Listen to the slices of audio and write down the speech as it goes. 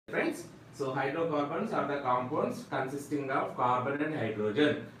So hydrocarbons are the compounds consisting of carbon and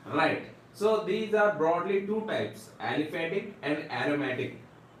hydrogen. Right. So these are broadly two types, aliphatic and aromatic.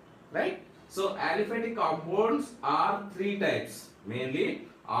 Right. So aliphatic compounds are three types, mainly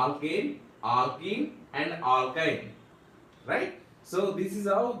alkane, alkene and alkyne. Right. So this is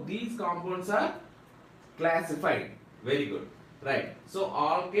how these compounds are classified. Very good. Right. So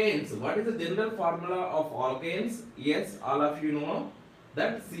alkanes, what is the general formula of alkanes? Yes, all of you know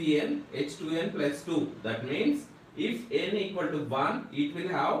that Cn H2n plus 2. That means if n equal to 1, it will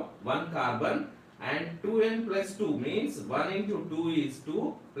have 1 carbon, and 2n plus 2 means 1 into 2 is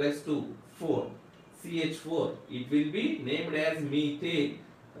 2 plus 2, 4. CH4. It will be named as methane.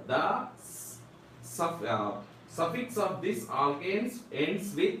 The suffix of this alkanes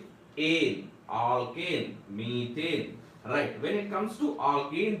ends with ane. Alkane, methane. Right. When it comes to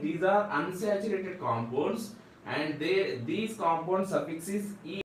alkene, these are unsaturated compounds, and these compound suffix is e.